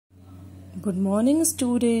Good morning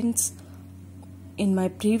students. In my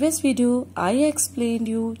previous video I explained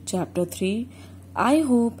you chapter 3. I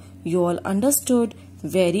hope you all understood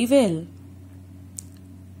very well.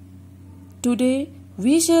 Today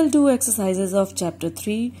we shall do exercises of chapter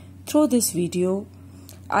 3 through this video.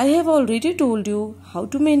 I have already told you how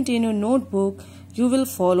to maintain your notebook. You will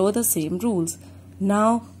follow the same rules.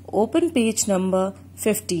 Now open page number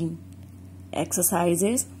 15.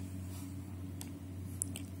 Exercises.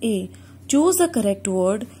 A. Choose the correct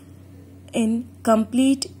word in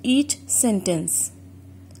complete each sentence.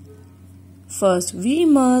 First, we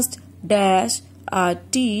must dash our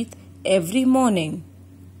teeth every morning.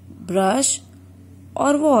 Brush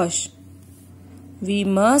or wash? We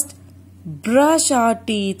must brush our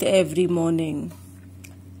teeth every morning.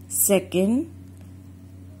 Second,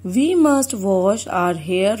 we must wash our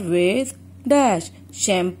hair with dash,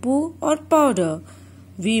 shampoo or powder.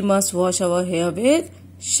 We must wash our hair with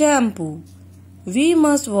shampoo. We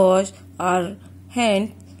must wash our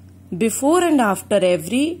hands before and after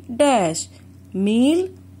every dash, meal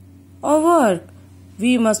or work.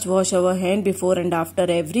 We must wash our hand before and after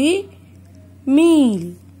every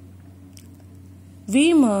meal.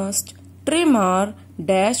 We must trim our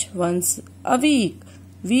dash once a week.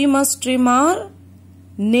 We must trim our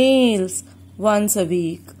nails once a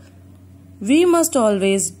week. We must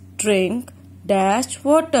always drink dash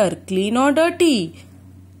water, clean or dirty.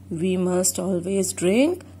 We must always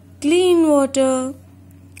drink clean water.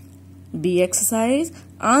 B. Exercise.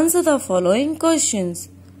 Answer the following questions.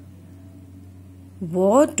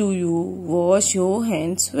 What do you wash your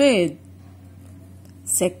hands with?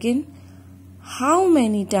 Second, how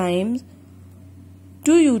many times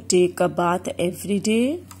do you take a bath every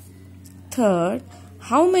day? Third,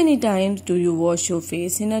 how many times do you wash your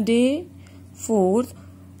face in a day? Fourth,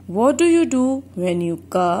 what do you do when you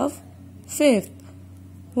cough? Fifth,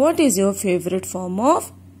 what is your favorite form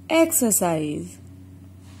of exercise?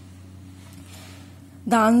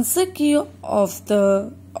 The answer key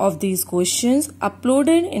of these questions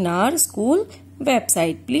uploaded in our school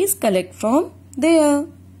website. Please collect from there.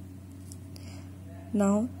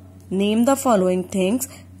 Now name the following things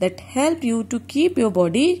that help you to keep your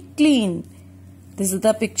body clean. This is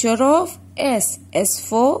the picture of S. S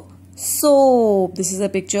for soap. This is a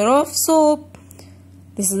picture of soap.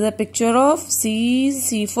 This is a picture of C.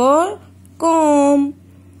 C for comb.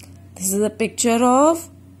 This is a picture of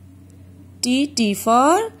T. T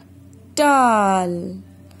for towel.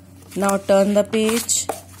 Now turn the page.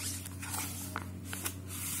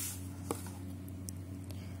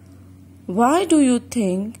 Why do you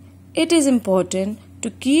think it is important to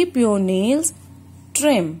keep your nails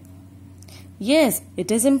trim? Yes,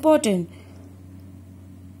 it is important.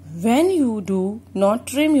 When you do not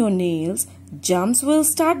trim your nails, germs will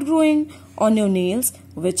start growing on your nails,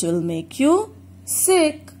 which will make you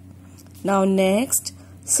sick. Now next,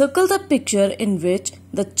 circle the picture in which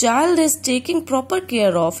the child is taking proper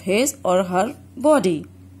care of his or her body.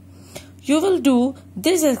 You will do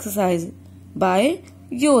this exercise by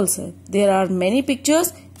yourself. There are many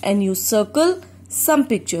pictures and you circle some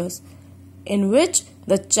pictures in which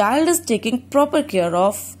the child is taking proper care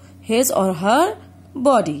of his or her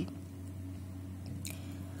body.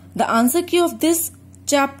 The answer key of this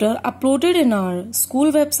chapter uploaded in our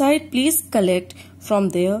school website. Please collect from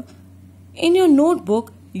there. In your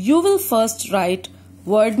notebook, you will first write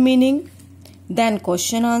word meaning, then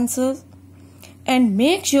question answers, and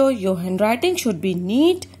make sure your handwriting should be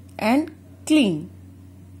neat and clean.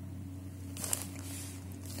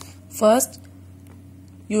 First,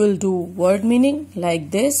 you will do word meaning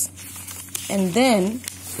like this, and then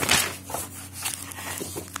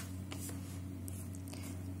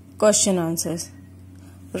question answers.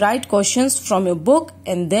 Write questions from your book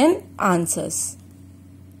and then answers.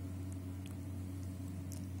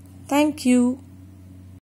 Thank you.